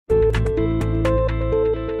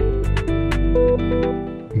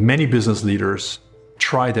many business leaders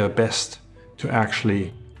try their best to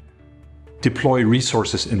actually deploy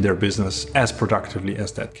resources in their business as productively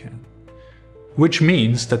as that can. Which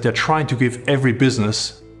means that they're trying to give every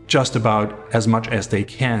business just about as much as they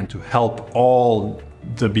can to help all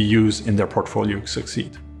the BUs in their portfolio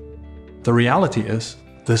succeed. The reality is,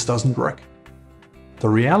 this doesn't work. The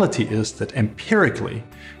reality is that empirically,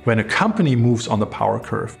 when a company moves on the power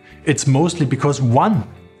curve, it's mostly because one,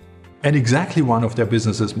 and exactly one of their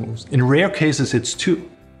businesses moves. In rare cases, it's two.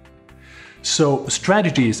 So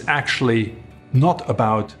strategy is actually not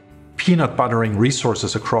about peanut buttering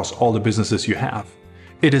resources across all the businesses you have.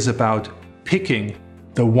 It is about picking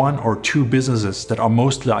the one or two businesses that are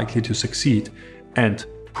most likely to succeed and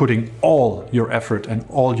putting all your effort and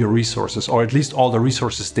all your resources, or at least all the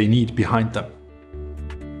resources they need, behind them.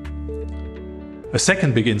 A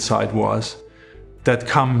second big insight was that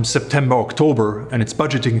come September, October, and it's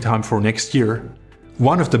budgeting time for next year,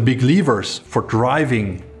 one of the big levers for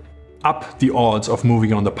driving up the odds of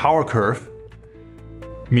moving on the power curve,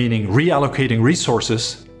 meaning reallocating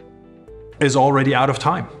resources, is already out of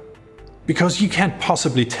time. Because you can't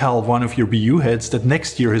possibly tell one of your BU heads that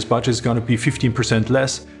next year his budget is going to be 15%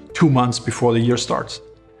 less 2 months before the year starts.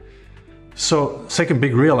 So, second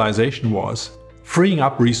big realization was freeing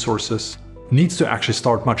up resources needs to actually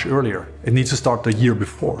start much earlier. It needs to start the year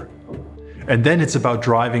before. And then it's about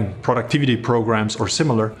driving productivity programs or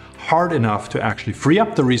similar hard enough to actually free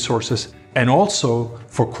up the resources, and also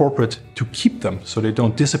for corporate to keep them so they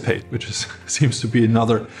don't dissipate, which seems to be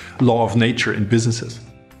another law of nature in businesses.